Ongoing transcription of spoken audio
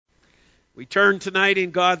We turn tonight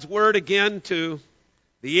in God's Word again to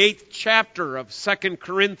the 8th chapter of 2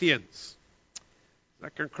 Corinthians.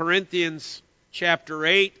 2 Corinthians chapter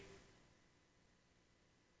 8.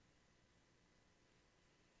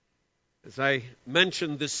 As I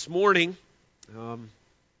mentioned this morning,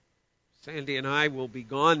 Sandy and I will be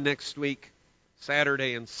gone next week,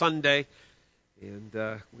 Saturday and Sunday,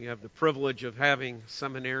 and we have the privilege of having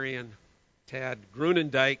seminarian Tad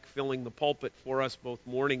Grunendijk filling the pulpit for us both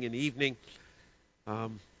morning and evening.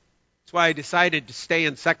 That's why I decided to stay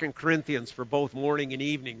in 2 Corinthians for both morning and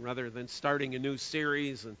evening rather than starting a new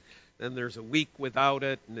series and then there's a week without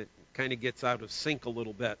it and it kind of gets out of sync a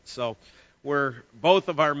little bit. So both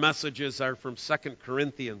of our messages are from 2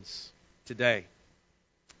 Corinthians today.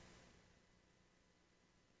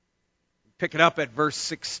 Pick it up at verse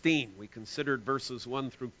 16. We considered verses 1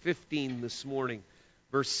 through 15 this morning.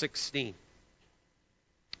 Verse 16.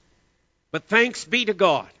 But thanks be to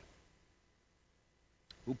God,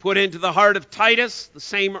 who put into the heart of Titus the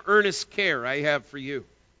same earnest care I have for you.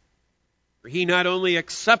 For he not only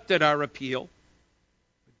accepted our appeal,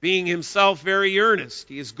 but being himself very earnest,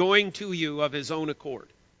 he is going to you of his own accord.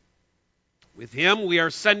 With him we are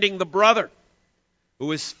sending the brother,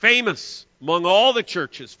 who is famous among all the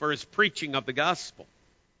churches for his preaching of the gospel.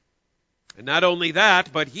 And not only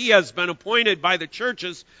that, but he has been appointed by the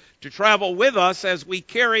churches to travel with us as we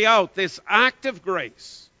carry out this act of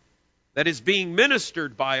grace that is being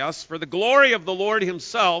ministered by us for the glory of the Lord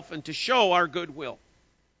himself and to show our goodwill.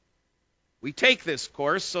 We take this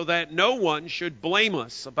course so that no one should blame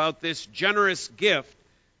us about this generous gift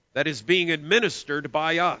that is being administered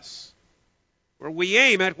by us. For we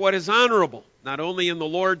aim at what is honorable, not only in the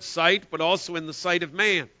Lord's sight, but also in the sight of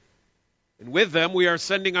man. And with them we are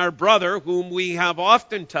sending our brother, whom we have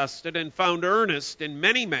often tested and found earnest in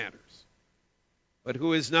many matters, but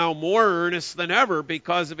who is now more earnest than ever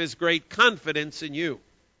because of his great confidence in you.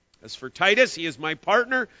 As for Titus, he is my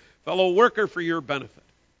partner, fellow worker for your benefit.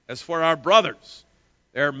 As for our brothers,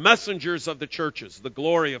 they are messengers of the churches, the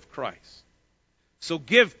glory of Christ. So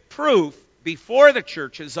give proof before the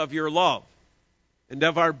churches of your love and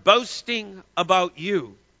of our boasting about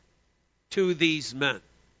you to these men.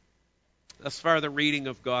 Thus far the reading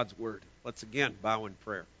of God's Word. Let's again bow in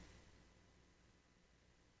prayer.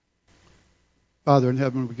 Father in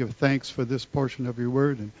heaven, we give thanks for this portion of your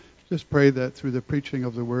Word and just pray that through the preaching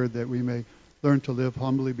of the Word that we may learn to live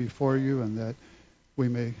humbly before you and that we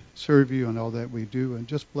may serve you in all that we do. And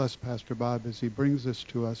just bless Pastor Bob as he brings this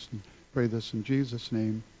to us and pray this in Jesus'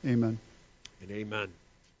 name. Amen. And amen.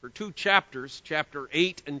 For 2 chapters, chapter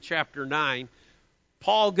 8 and chapter 9,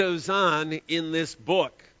 Paul goes on in this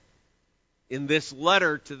book, in this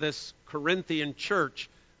letter to this Corinthian church,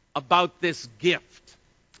 about this gift.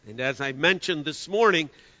 And as I mentioned this morning,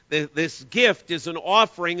 this gift is an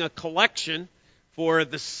offering, a collection for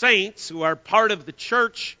the saints who are part of the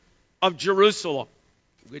church of Jerusalem,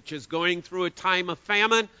 which is going through a time of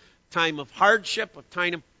famine, time of hardship, a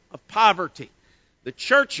time of poverty. The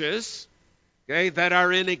churches that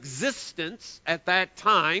are in existence at that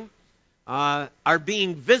time are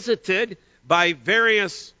being visited by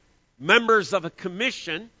various members of a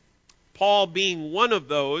commission, Paul being one of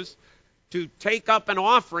those, to take up an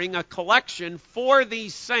offering, a collection for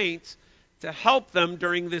these saints to help them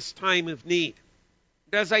during this time of need.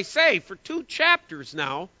 As I say, for 2 chapters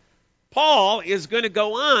now, Paul is going to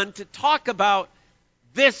go on to talk about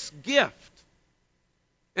this gift.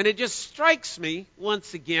 And it just strikes me,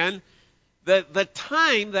 once again, the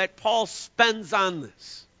time that Paul spends on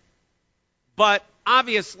this. But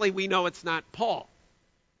obviously we know it's not Paul.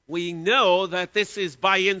 We know that this is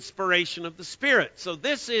by inspiration of the Spirit. So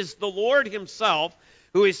this is the Lord himself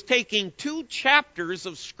who is taking 2 chapters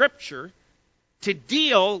of Scripture to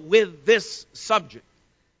deal with this subject.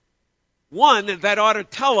 One that ought to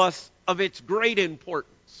tell us of its great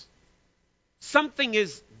importance. Something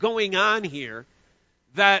is going on here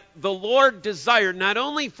that the Lord desired not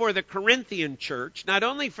only for the Corinthian church, not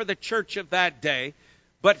only for the church of that day,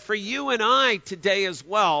 but for you and I today as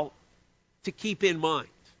well to keep in mind.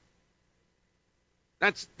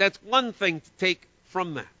 That's one thing to take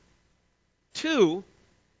from that. 2,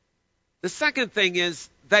 the second thing is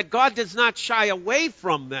that God does not shy away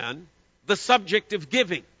from then the subject of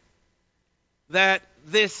giving. That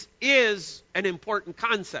this is an important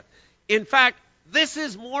concept. In fact, this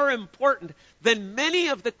is more important than many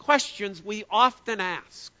of the questions we often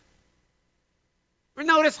ask.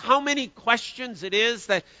 Notice how many questions it is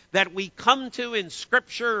that we come to in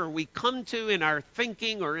Scripture or we come to in our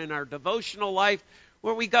thinking or in our devotional life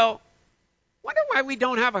where we go, wonder why we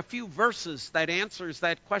don't have a few verses that answers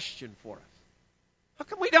that question for us. How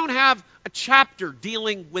come we don't have a chapter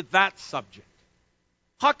dealing with that subject?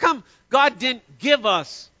 How come God didn't give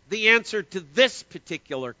us the answer to this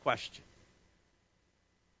particular question?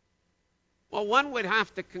 Well, one would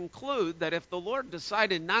have to conclude that if the Lord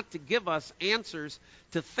decided not to give us answers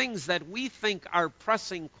to things that we think are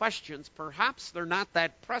pressing questions, perhaps they're not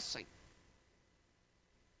that pressing.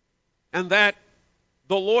 And that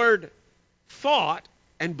the Lord thought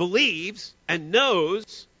and believes and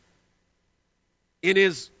knows in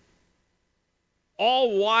His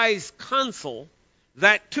all-wise counsel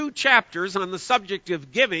that 2 chapters on the subject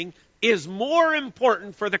of giving is more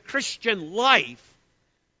important for the Christian life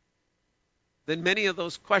than many of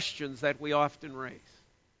those questions that we often raise.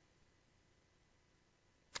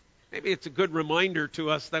 Maybe it's a good reminder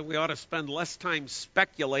to us that we ought to spend less time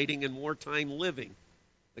speculating and more time living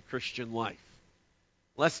the Christian life.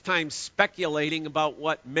 Less time speculating about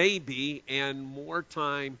what may be and more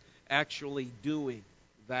time actually doing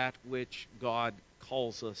that which God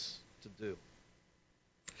calls us to do.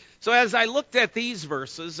 So as I looked at these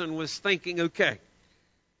verses and was thinking, okay,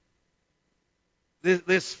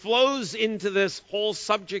 this flows into this whole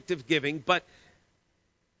subject of giving, but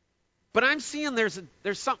I'm seeing there's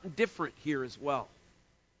something different here as well.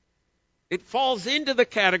 It falls into the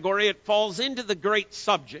category, it falls into the great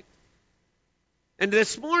subject. And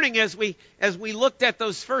this morning, as we looked at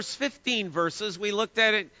those first 15 verses, we looked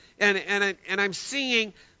at it, and I'm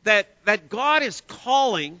seeing that God is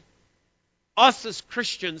calling us as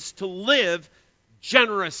Christians to live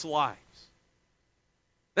generous lives.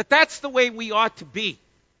 That's the way we ought to be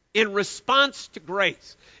in response to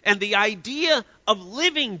grace. And the idea of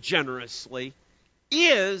living generously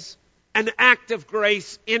is an act of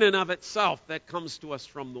grace in and of itself that comes to us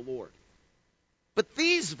from the Lord. But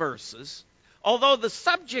these verses, although the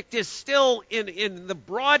subject is still in the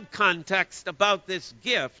broad context about this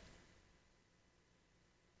gift,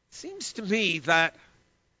 it seems to me that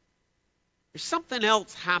there's something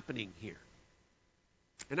else happening here.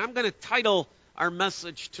 And I'm going to title our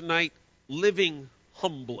message tonight, Living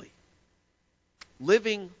Humbly.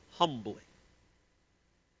 Living Humbly.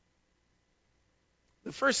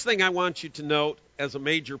 The first thing I want you to note as a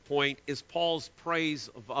major point is Paul's praise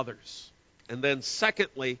of others. And then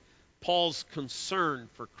secondly, Paul's concern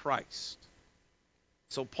for Christ.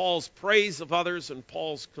 So Paul's praise of others and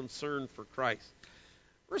Paul's concern for Christ.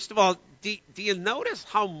 First of all, do you notice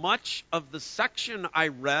how much of the section I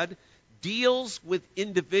read deals with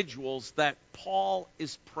individuals that Paul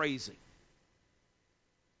is praising?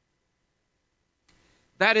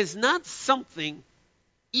 That is not something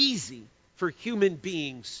easy for human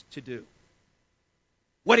beings to do.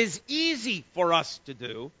 What is easy for us to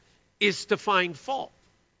do is to find fault.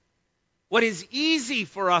 What is easy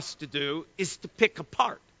for us to do is to pick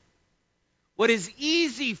apart. What is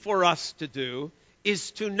easy for us to do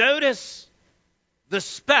is to notice the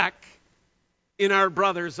speck in our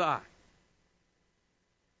brother's eye.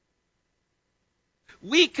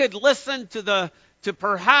 We could listen to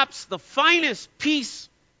perhaps the finest piece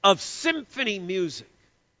of symphony music,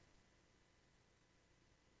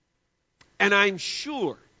 and I'm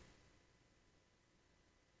sure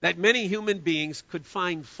that many human beings could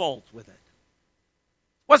find fault with it.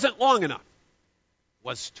 Wasn't long enough.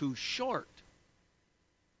 Was too short.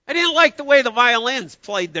 I didn't like the way the violins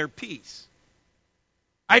played their piece.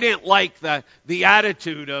 I didn't like the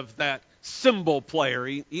attitude of that cymbal player.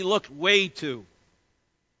 He looked way too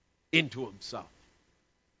into himself.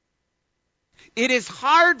 It is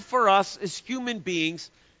hard for us as human beings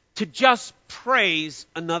to just praise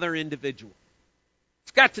another individual.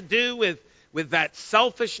 It's got to do with that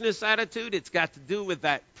selfishness attitude. It's got to do with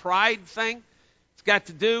that pride thing. It's got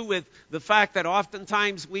to do with the fact that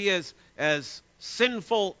oftentimes we as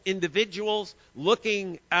sinful individuals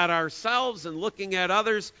looking at ourselves and looking at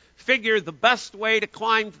others figure the best way to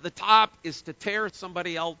climb to the top is to tear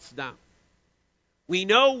somebody else down. We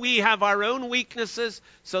know we have our own weaknesses,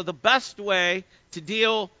 so the best way to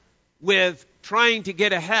deal with trying to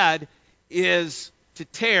get ahead is to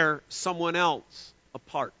tear someone else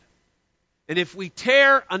apart. And if we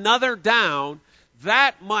tear another down,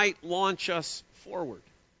 that might launch us forward.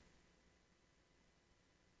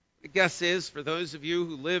 The guess is, for those of you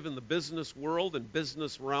who live in the business world and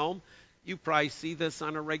business realm, you probably see this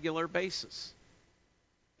on a regular basis.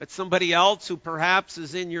 But somebody else who perhaps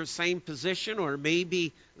is in your same position or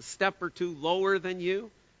maybe a step or two lower than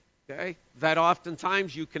you, okay, that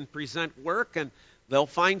oftentimes you can present work and they'll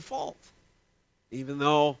find fault. Even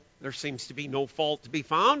though there seems to be no fault to be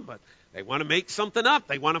found, but they want to make something up.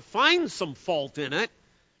 They want to find some fault in it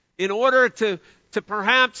in order to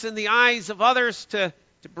perhaps in the eyes of others to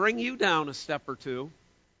bring you down a step or two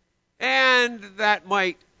And that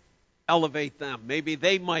might elevate them. Maybe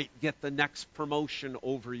they might get the next promotion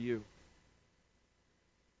over you.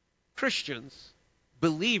 Christians,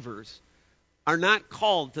 believers, are not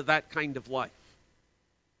called to that kind of life.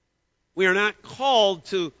 We are not called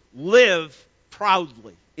to live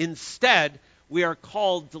proudly. Instead, we are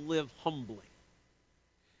called to live humbly.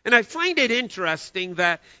 And I find it interesting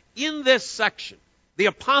that in this section, the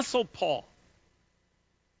Apostle Paul,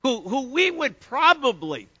 who we would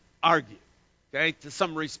probably argue, okay, to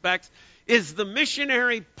some respects, is the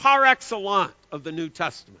missionary par excellence of the New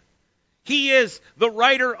Testament. He is the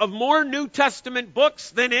writer of more New Testament books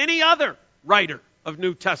than any other writer of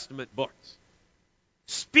New Testament books.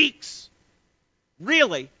 Speaks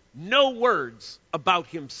really no words about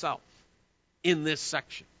himself in this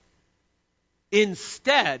section.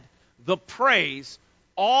 Instead, the praise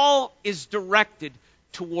all is directed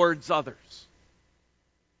towards others.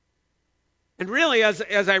 And really,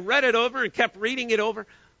 as I read it over and kept reading it over,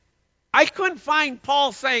 I couldn't find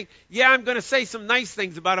Paul saying, yeah, I'm going to say some nice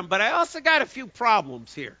things about him, but I also got a few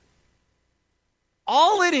problems here.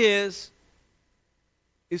 All it is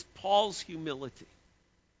Paul's humility.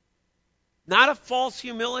 Not a false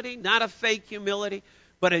humility, not a fake humility,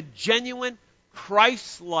 but a genuine,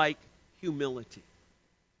 Christ-like humility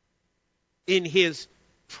in his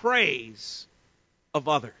praise of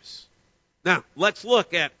others. Now, let's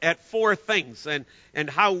look at four things and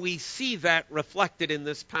how we see that reflected in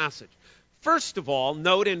this passage. First of all,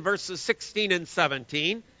 note in verses 16 and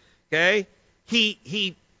 17, okay,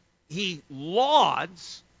 he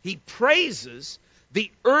lauds, he praises the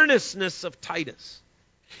earnestness of Titus.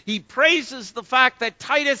 He praises the fact that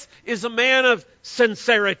Titus is a man of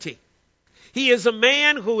sincerity. He is a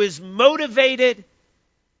man who is motivated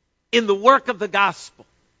in the work of the gospel.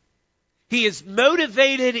 He is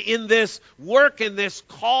motivated in this work, in this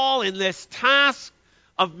call, in this task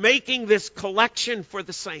of making this collection for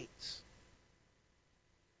the saints.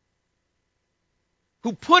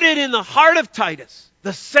 Who put it in the heart of Titus,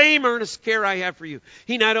 the same earnest care I have for you.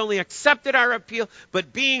 He not only accepted our appeal,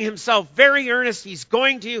 but being himself very earnest, he's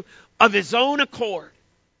going to you of his own accord.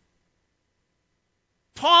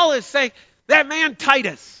 Paul is saying, that man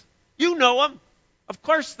Titus, you know him. Of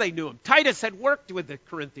course they knew him. Titus had worked with the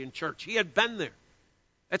Corinthian church. He had been there.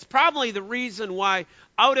 That's probably the reason why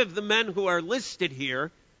out of the men who are listed here,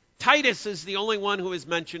 Titus is the only one who is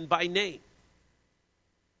mentioned by name.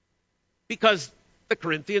 Because the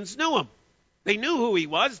Corinthians knew him. They knew who he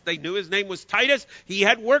was. They knew his name was Titus. He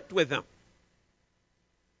had worked with him.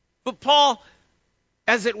 But Paul,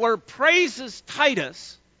 as it were, praises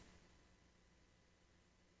Titus,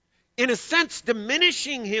 in a sense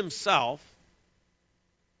diminishing himself,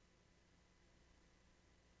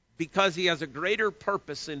 because he has a greater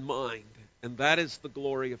purpose in mind, and that is the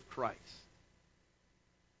glory of Christ.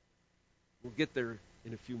 We'll get there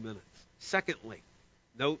in a few minutes. Secondly,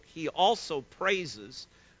 note, he also praises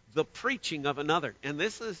the preaching of another. And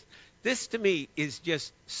this to me is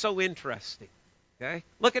just so interesting. Okay?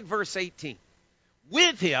 Look at verse 18.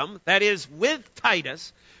 With him, that is with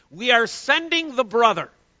Titus, we are sending the brother.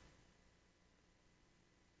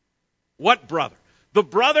 What brother? The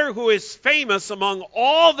brother who is famous among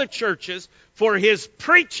all the churches for his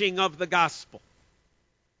preaching of the gospel.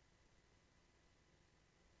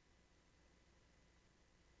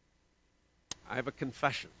 I have a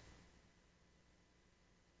confession.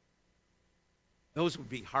 Those would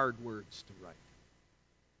be hard words to write.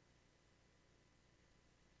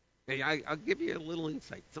 Okay, I'll give you a little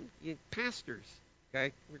insight. Some pastors,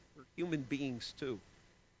 okay, we're human beings too.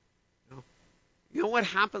 You know what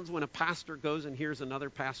happens when a pastor goes and hears another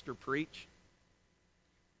pastor preach?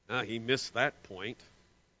 He missed that point.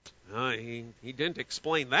 He didn't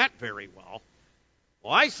explain that very well.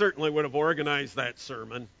 Well, I certainly would have organized that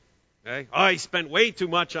sermon. Okay? He spent way too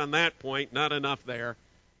much on that point, not enough there.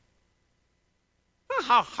 You know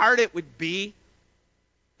how hard it would be,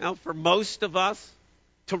 for most of us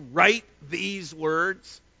to write these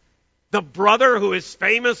words? The brother who is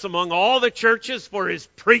famous among all the churches for his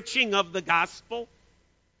preaching of the gospel?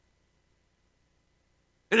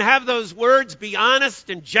 And have those words be honest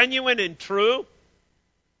and genuine and true?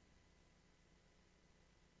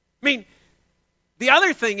 I mean, the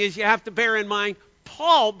other thing is you have to bear in mind,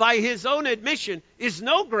 Paul, by his own admission, is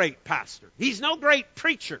no great pastor. He's no great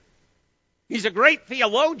preacher. He's a great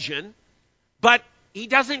theologian, but he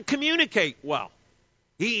doesn't communicate well.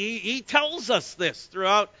 He tells us this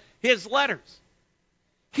throughout his letters.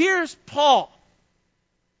 Here's Paul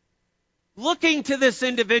looking to this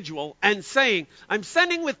individual and saying, I'm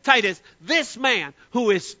sending with Titus this man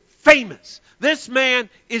who is famous. This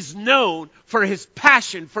man is known for his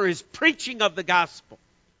passion, for his preaching of the gospel.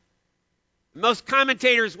 Most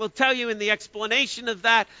commentators will tell you in the explanation of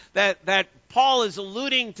that Paul is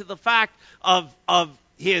alluding to the fact of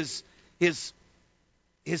his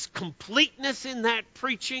completeness in that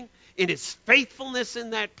preaching, in his faithfulness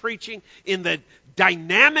in that preaching, in the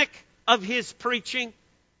dynamic of his preaching.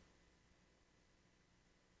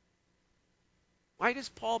 Why does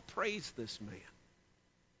Paul praise this man?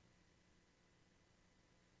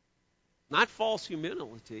 Not false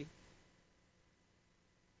humility,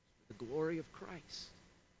 the glory of Christ.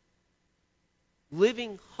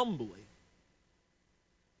 Living humbly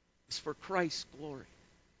is for Christ's glory.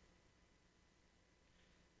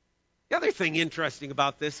 The other thing interesting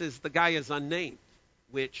about this is the guy is unnamed,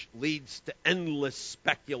 which leads to endless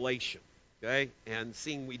speculation. Okay? And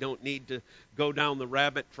seeing we don't need to go down the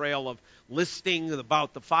rabbit trail of listing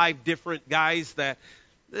about the 5 different guys that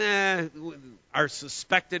are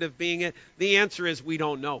suspected of being it, the answer is we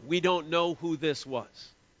don't know. We don't know who this was.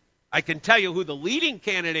 I can tell you who the leading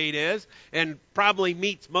candidate is and probably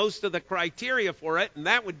meets most of the criteria for it, and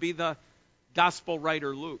that would be the gospel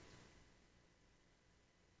writer Luke.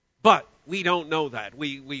 But we don't know that.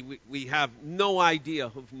 We have no idea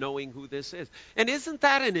of knowing who this is. And isn't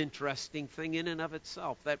that an interesting thing in and of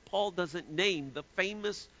itself, that Paul doesn't name the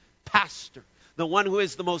famous pastor, the one who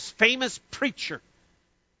is the most famous preacher?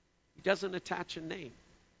 He doesn't attach a name.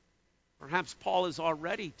 Perhaps Paul is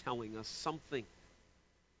already telling us something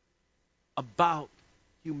about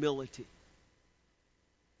humility.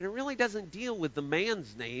 And it really doesn't deal with the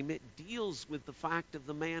man's name. It deals with the fact of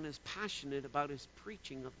the man is passionate about his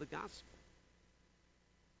preaching of the gospel.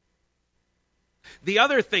 The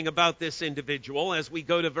other thing about this individual, as we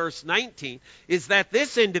go to verse 19, is that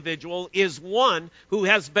this individual is one who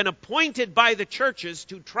has been appointed by the churches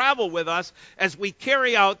to travel with us as we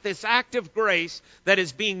carry out this act of grace that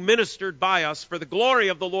is being ministered by us for the glory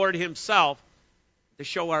of the Lord himself, to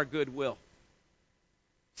show our goodwill.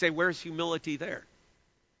 Say, where's humility there?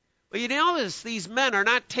 Well, you notice these men are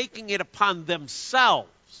not taking it upon themselves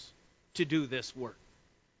to do this work.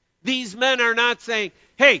 These men are not saying,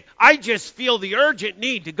 hey, I just feel the urgent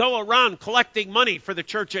need to go around collecting money for the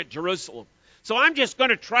church at Jerusalem. So I'm just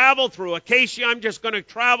going to travel through Achaia. I'm just going to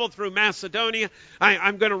travel through Macedonia.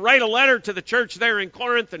 I'm going to write a letter to the church there in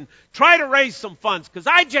Corinth and try to raise some funds, because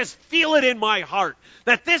I just feel it in my heart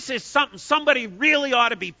that this is something somebody really ought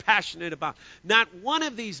to be passionate about. Not one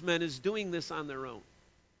of these men is doing this on their own.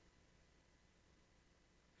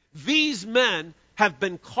 These men have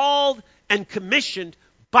been called and commissioned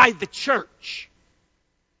by the church.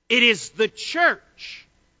 It is the church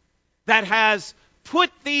that has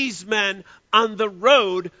put these men on the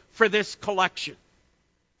road for this collection.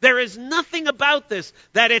 There is nothing about this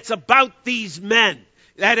that it's about these men,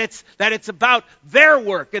 that it's about their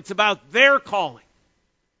work, it's about their calling.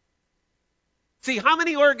 See, how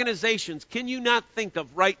many organizations can you not think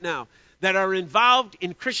of right now that are involved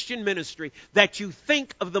in Christian ministry that you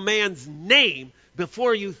think of the man's name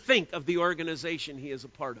before you think of the organization he is a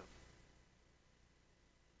part of?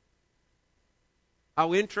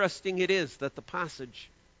 How interesting it is that the passage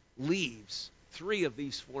leaves 3 of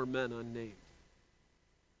these 4 men unnamed.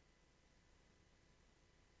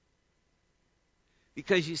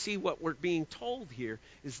 Because you see, what we're being told here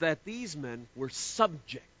is that these men were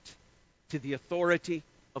subject to the authority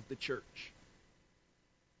of the church.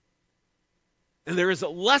 And there is a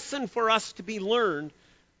lesson for us to be learned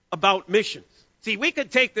about missions. See, we could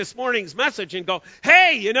take this morning's message and go,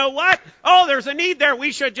 hey, you know what? Oh, there's a need there.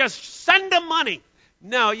 We should just send them money.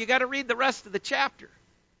 No, you got to read the rest of the chapter.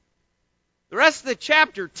 The rest of the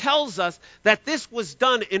chapter tells us that this was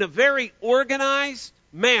done in a very organized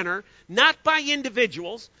manner, not by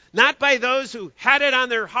individuals, not by those who had it on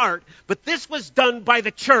their heart, but this was done by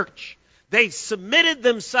the church. They submitted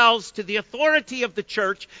themselves to the authority of the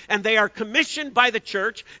church, and they are commissioned by the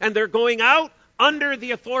church, and they're going out under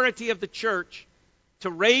the authority of the church to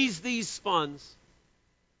raise these funds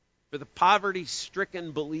for the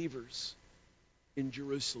poverty-stricken believers in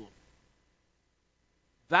Jerusalem.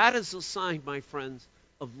 That is a sign, my friends,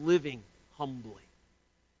 of living humbly.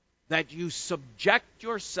 That you subject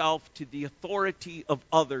yourself to the authority of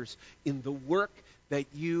others in the work that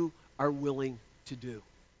you are willing to do.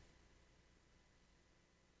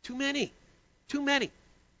 Too many.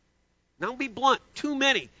 Now be blunt, too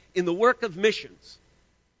many in the work of missions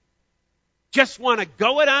just want to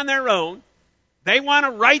go it on their own. They want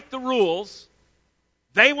to write the rules.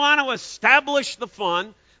 They want to establish the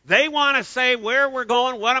fund. They want to say where we're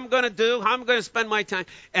going, what I'm going to do, how I'm going to spend my time.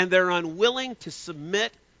 And they're unwilling to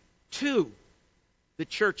submit to the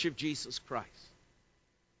Church of Jesus Christ.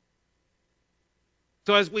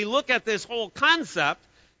 So as we look at this whole concept,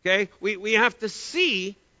 okay, we have to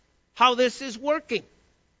see how this is working.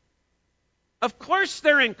 Of course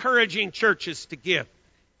they're encouraging churches to give.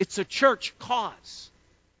 It's a church cause.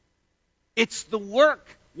 It's the work,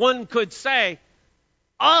 one could say,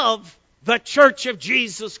 of the Church of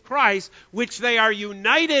Jesus Christ, which they are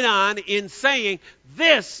united on in saying,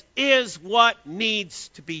 this is what needs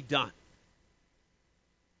to be done.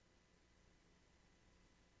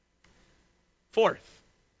 Fourth,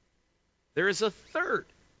 there is a third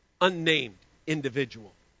unnamed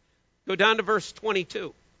individual. Go down to verse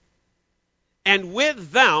 22. And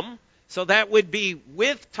with them, so that would be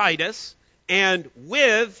with Titus and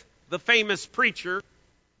with the famous preacher,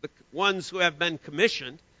 the ones who have been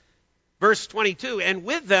commissioned. Verse 22, and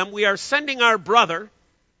with them we are sending our brother,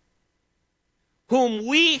 whom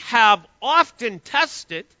we have often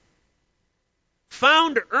tested,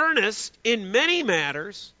 found earnest in many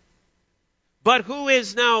matters, but who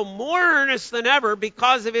is now more earnest than ever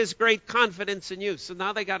because of his great confidence in you. So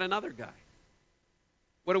now they got another guy.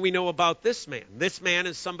 What do we know about this man? This man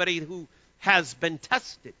is somebody who has been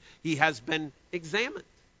tested. He has been examined.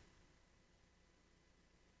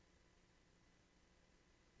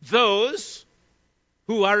 Those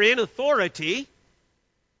who are in authority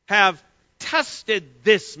have tested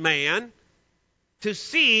this man to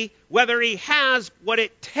see whether he has what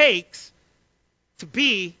it takes to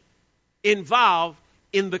be involved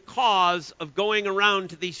in the cause of going around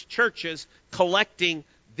to these churches collecting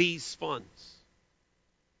these funds.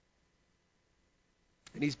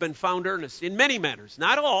 And he's been found earnest in many matters.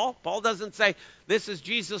 Not all. Paul doesn't say this is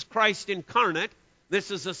Jesus Christ incarnate.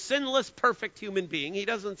 This is a sinless, perfect human being. He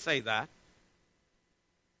doesn't say that.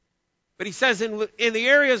 But he says in the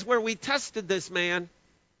areas where we tested this man,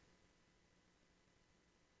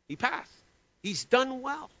 he passed. He's done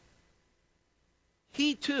well.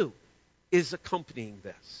 He too is accompanying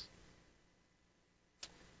this.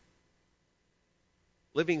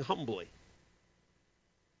 Living humbly.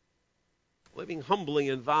 Living humbly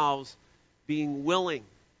involves being willing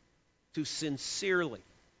to sincerely,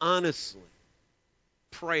 honestly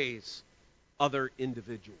praise other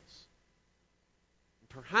individuals. And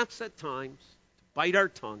perhaps at times to bite our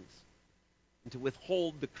tongues and to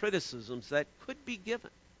withhold the criticisms that could be given.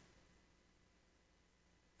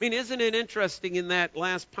 I mean, isn't it interesting in that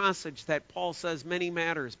last passage that Paul says many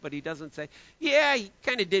matters, but he doesn't say, yeah, he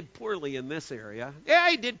kind of did poorly in this area. Yeah,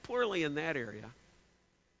 he did poorly in that area.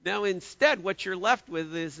 Now, instead, what you're left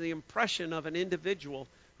with is the impression of an individual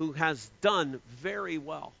who has done very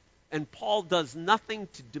well. And Paul does nothing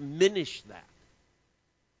to diminish that.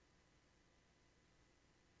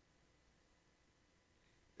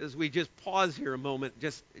 As we just pause here a moment,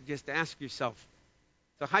 just ask yourself,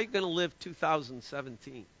 so how are you going to live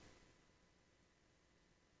 2017?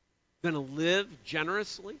 Going to live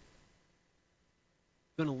generously?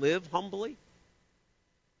 Going to live humbly?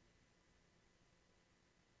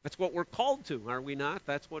 That's what we're called to, are we not?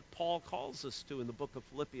 That's what Paul calls us to in the book of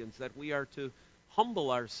Philippians, that we are to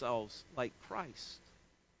humble ourselves like Christ.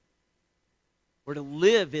 We're to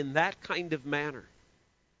live in that kind of manner.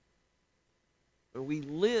 Where we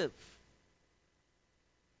live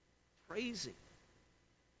praising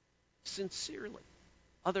sincerely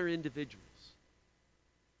other individuals,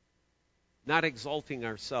 not exalting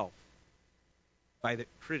ourselves by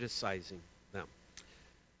criticizing them.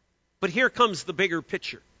 But here comes the bigger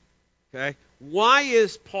picture. Okay? Why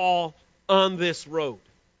is Paul on this road?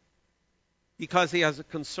 Because he has a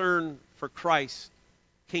concern for Christ's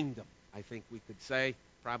kingdom, I think we could say.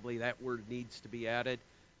 Probably that word needs to be added.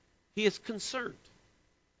 He is concerned.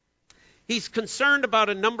 He's concerned about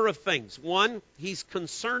a number of things. One, he's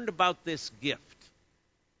concerned about this gift.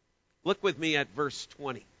 Look with me at verse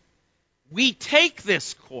 20. We take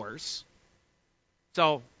this course,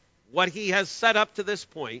 so what he has set up to this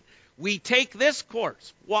point, we take this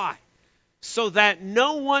course. Why? So that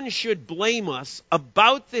no one should blame us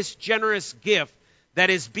about this generous gift that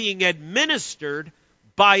is being administered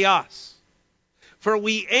by us. For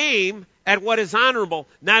we aim at what is honorable,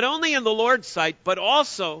 not only in the Lord's sight, but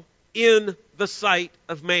also in the sight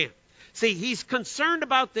of man. See, he's concerned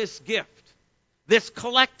about this gift, this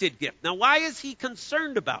collected gift. Now, why is he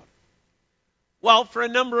concerned about it? Well, for a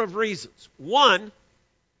number of reasons. One,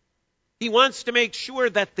 he wants to make sure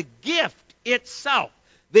that the gift itself,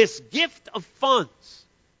 this gift of funds,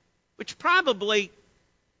 which probably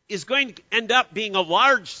is going to end up being a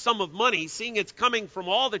large sum of money, seeing it's coming from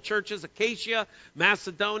all the churches, Achaia,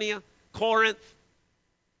 Macedonia, Corinth,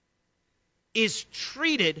 is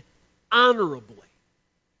treated honorably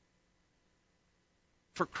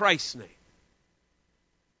for Christ's name.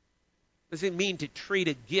 What does it mean to treat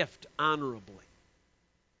a gift honorably?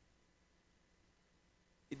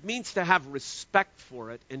 It means to have respect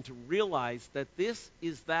for it and to realize that this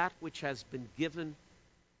is that which has been given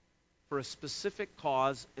for a specific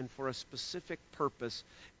cause and for a specific purpose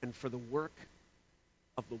and for the work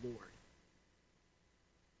of the Lord.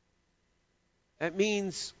 That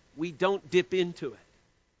means we don't dip into it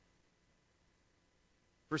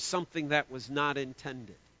for something that was not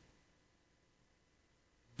intended.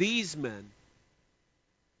 These men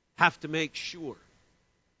have to make sure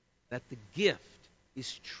that the gift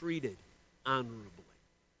is treated honorably.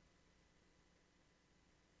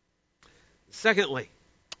 Secondly,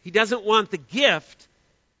 he doesn't want the gift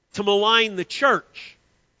to malign the church.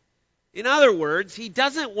 In other words, he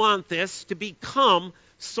doesn't want this to become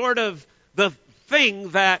sort of the thing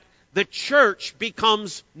that the church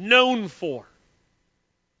becomes known for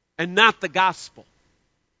and not the gospel.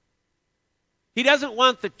 He doesn't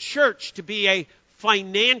want the church to be a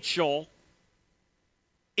financial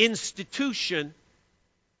institution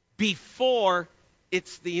before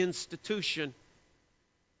it's the institution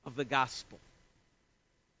of the gospel.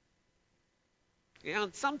 You know,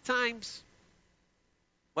 and sometimes,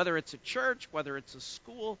 whether it's a church, whether it's a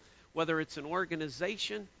school, whether it's an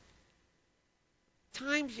organization,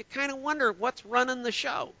 times you kind of wonder what's running the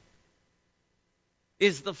show.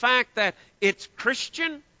 Is the fact that it's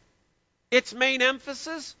Christian its main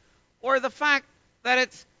emphasis, or the fact that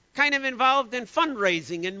it's kind of involved in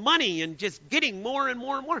fundraising and money and just getting more and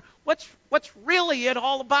more and more? What's really it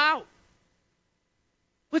all about?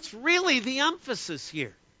 What's really the emphasis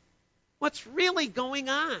here? What's really going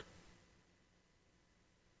on?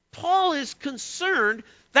 Paul is concerned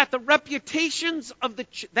that the reputation of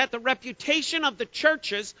the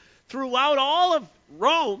churches throughout all of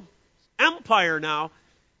Rome Empire now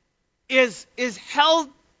is held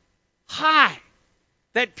high.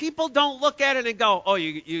 That people don't look at it and go, "Oh,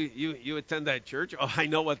 you attend that church? Oh, I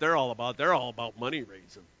know what they're all about. They're all about money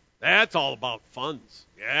raising. That's all about funds.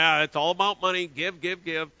 Yeah, it's all about money. Give.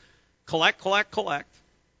 Collect.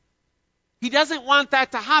 He doesn't want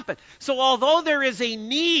that to happen. So although there is a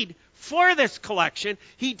need for this collection,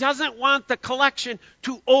 he doesn't want the collection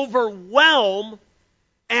to overwhelm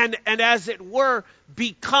and as it were,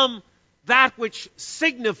 become that which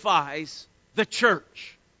signifies the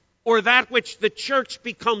church, or that which the church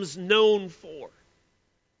becomes known for.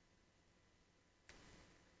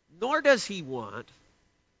 Nor does he want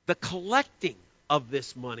the collecting of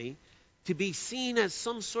this money to be seen as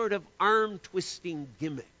some sort of arm-twisting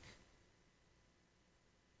gimmick.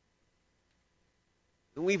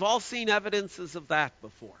 And we've all seen evidences of that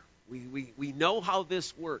before. We know how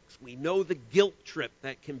this works. We know the guilt trip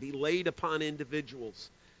that can be laid upon individuals,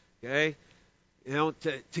 okay? You know,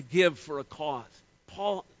 to give for a cause.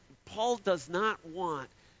 Paul does not want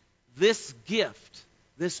this gift,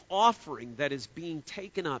 this offering that is being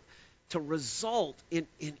taken up, to result in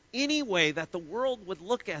any way that the world would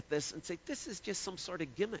look at this and say, this is just some sort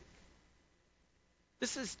of gimmick.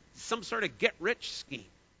 This is some sort of get-rich scheme.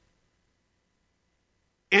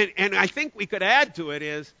 And I think we could add to it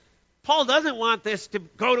is, Paul doesn't want this to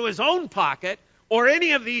go to his own pocket or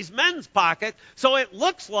any of these men's pocket, so it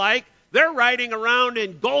looks like they're riding around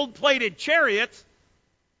in gold-plated chariots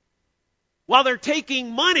while they're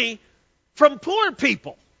taking money from poor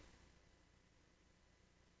people.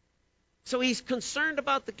 So he's concerned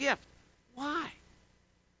about the gift. Why?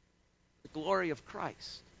 The glory of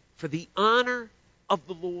Christ, for the honor of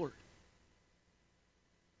the Lord.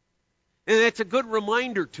 And it's a good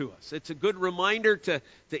reminder to us. It's a good reminder to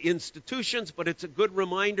institutions, but it's a good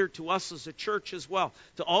reminder to us as a church as well,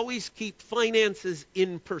 to always keep finances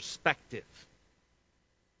in perspective.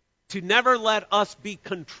 To never let us be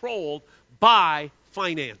controlled by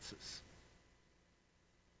finances.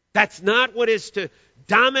 That's not what is to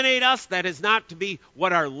dominate us. That is not to be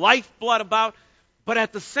what our lifeblood about. But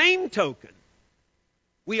at the same token,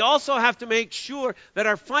 we also have to make sure that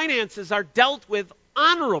our finances are dealt with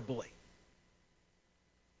honorably.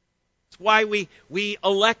 It's why we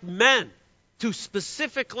elect men to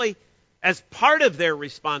specifically, as part of their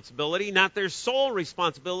responsibility, not their sole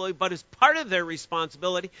responsibility, but as part of their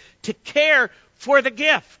responsibility, to care for the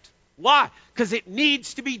gift. Why? Because it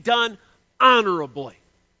needs to be done honorably.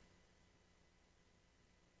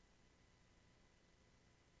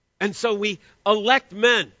 And so we elect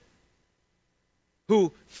men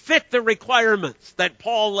who fit the requirements that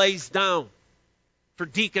Paul lays down for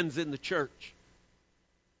deacons in the church.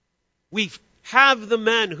 We have the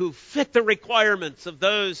men who fit the requirements of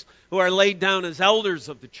those who are laid down as elders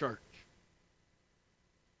of the church.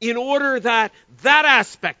 In order that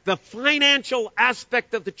aspect, the financial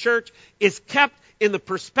aspect of the church, is kept in the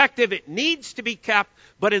perspective it needs to be kept,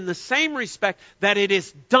 but in the same respect that it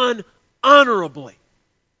is done honorably.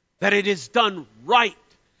 that it is done right,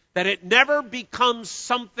 that it never becomes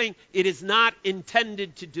something it is not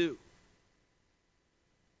intended to do.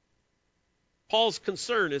 Paul's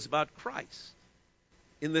concern is about Christ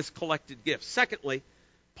in this collected gift. Secondly,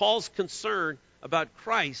 Paul's concern about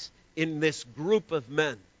Christ in this group of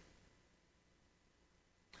men.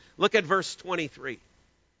 Look at verse 23.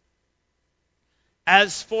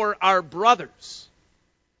 As for our brothers,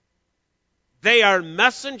 they are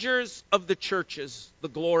messengers of the churches, the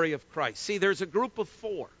glory of Christ. See, there's a group of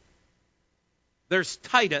four. There's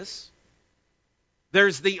Titus.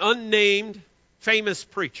 There's the unnamed famous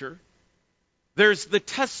preacher. There's the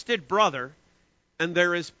tested brother. And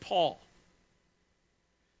there is Paul.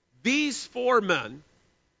 These four men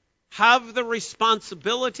have the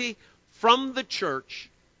responsibility from the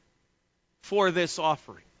church for this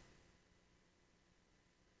offering.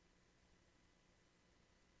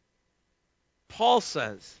 Paul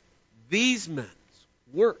says these men's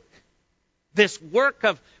work, this work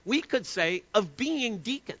of, we could say, of being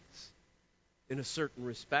deacons in a certain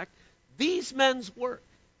respect, these men's work.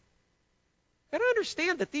 You got to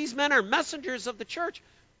understand that these men are messengers of the church.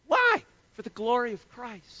 Why? For the glory of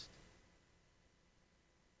Christ.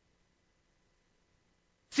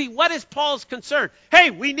 See, what is Paul's concern? Hey,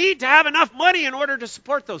 we need to have enough money in order to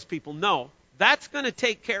support those people. No, that's going to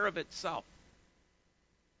take care of itself.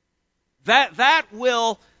 That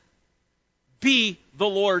will be the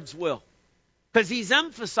Lord's will. Because he's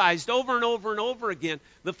emphasized over and over and over again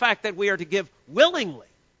the fact that we are to give willingly.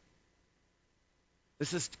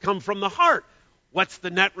 This is to come from the heart. What's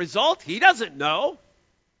the net result? He doesn't know.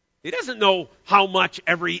 He doesn't know how much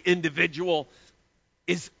every individual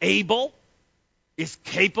is able, is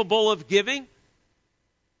capable of giving.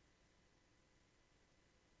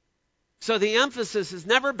 So the emphasis has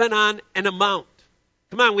never been on an amount.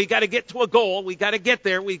 Come on, we got to get to a goal. We got to get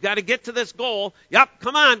there. We got to get to this goal. Yep,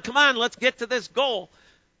 come on, let's get to this goal.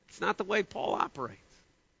 It's not the way Paul operates.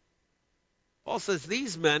 Paul says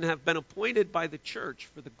these men have been appointed by the church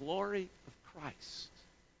for the glory of Christ,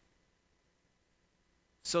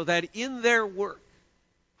 so that in their work,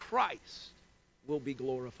 Christ will be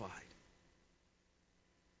glorified.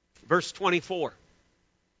 Verse 24.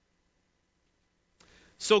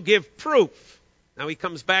 So give proof. Now he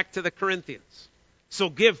comes back to the Corinthians. So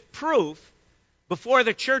give proof before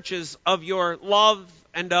the churches of your love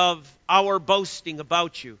and of our boasting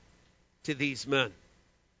about you to these men.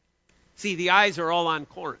 See, the eyes are all on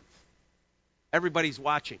Corinth. Everybody's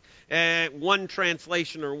watching. One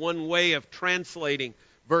translation or one way of translating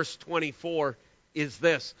verse 24 is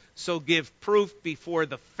this. So give proof before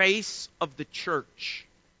the face of the church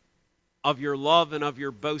of your love and of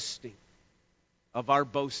your boasting, of our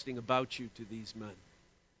boasting about you to these men.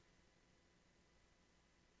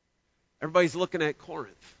 Everybody's looking at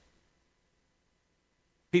Corinth.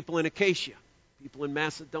 People in Achaia, people in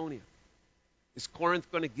Macedonia. Is Corinth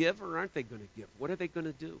going to give or aren't they going to give? What are they going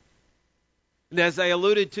to do? And as I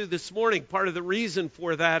alluded to this morning, part of the reason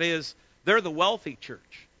for that is they're the wealthy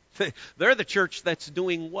church. They're the church that's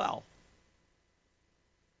doing well.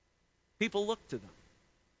 People look to them.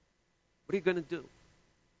 What are you going to do?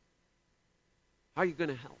 How are you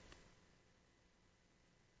going to help?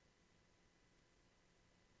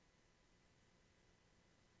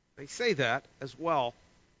 I say that as well,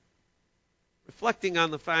 reflecting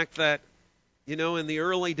on the fact that, in the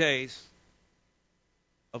early days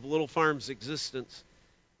of Little Farm's existence,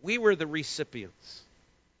 we were the recipients.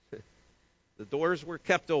 The doors were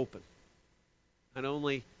kept open. Not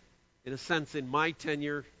only, in a sense, in my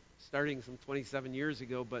tenure, starting some 27 years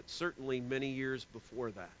ago, but certainly many years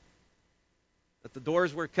before that. That the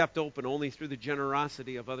doors were kept open only through the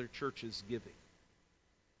generosity of other churches giving.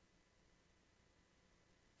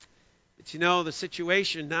 But the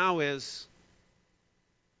situation now is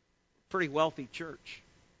a pretty wealthy church.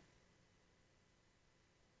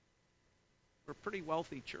 We're a pretty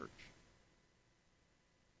wealthy church.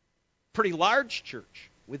 Pretty large church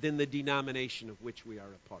within the denomination of which we are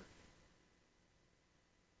a part.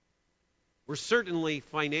 We're certainly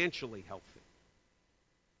financially healthy.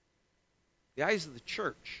 The eyes of the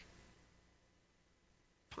church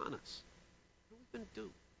upon us. What are we going to do?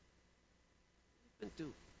 What are we going to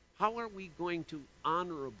do? How are we going to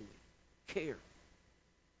honorably care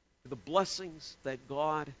for the blessings that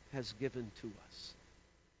God has given to us?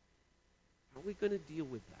 How are we going to deal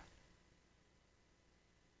with that?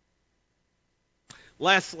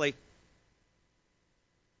 Lastly,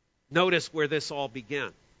 notice where this all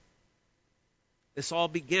began. This all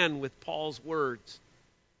began with Paul's words,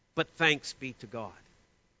 "But thanks be to God."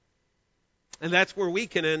 And that's where we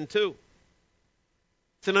can end too.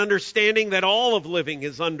 It's an understanding that all of living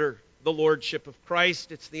is under the lordship of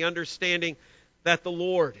Christ. It's the understanding that the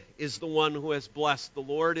Lord is the one who has blessed. The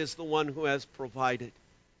Lord is the one who has provided.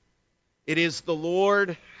 It is the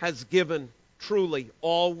Lord has given truly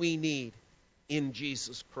all we need in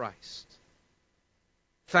Jesus Christ.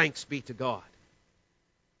 Thanks be to God.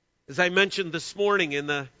 As I mentioned this morning in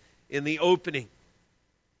the opening,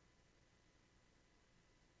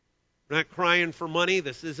 we're not crying for money.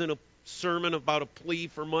 This isn't a sermon about a plea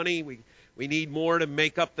for money. We need more to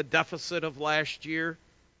make up the deficit of last year.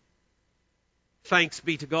 Thanks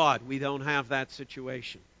be to God, we don't have that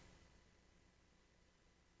situation.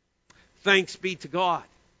 Thanks be to God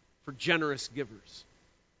for generous givers.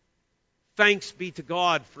 Thanks be to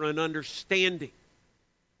God for an understanding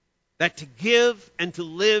that to give and to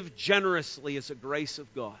live generously is a grace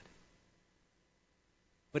of God.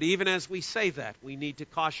 But even as we say that, we need to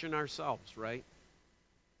caution ourselves, right?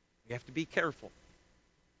 We have to be careful.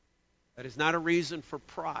 That is not a reason for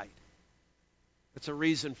pride. It's a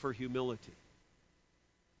reason for humility.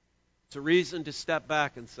 It's a reason to step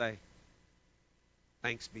back and say,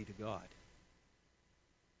 thanks be to God.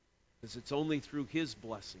 Because it's only through His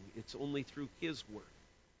blessing. It's only through His work.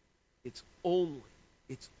 It's only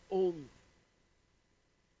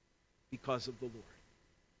because of the Lord.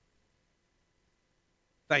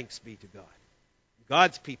 Thanks be to God.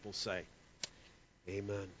 God's people say,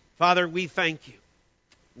 amen. Father, we thank you.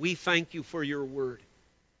 We thank you for your word.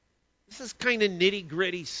 This is kind of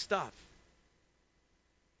nitty-gritty stuff.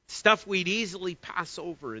 Stuff we'd easily pass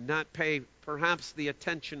over and not pay perhaps the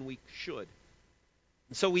attention we should.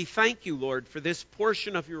 And so we thank you, Lord, for this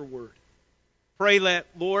portion of your word. Pray that,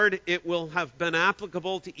 Lord, it will have been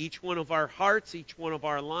applicable to each one of our hearts, each one of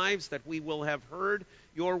our lives, that we will have heard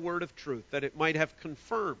your word of truth, that it might have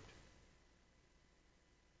confirmed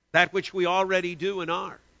that which we already do and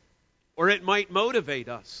are. Or it might motivate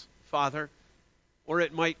us, Father, or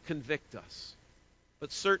it might convict us.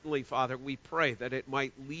 But certainly, Father, we pray that it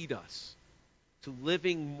might lead us to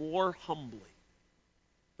living more humbly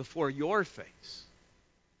before your face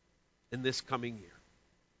in this coming year.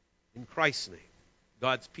 In Christ's name,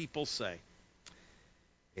 God's people say,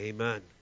 amen.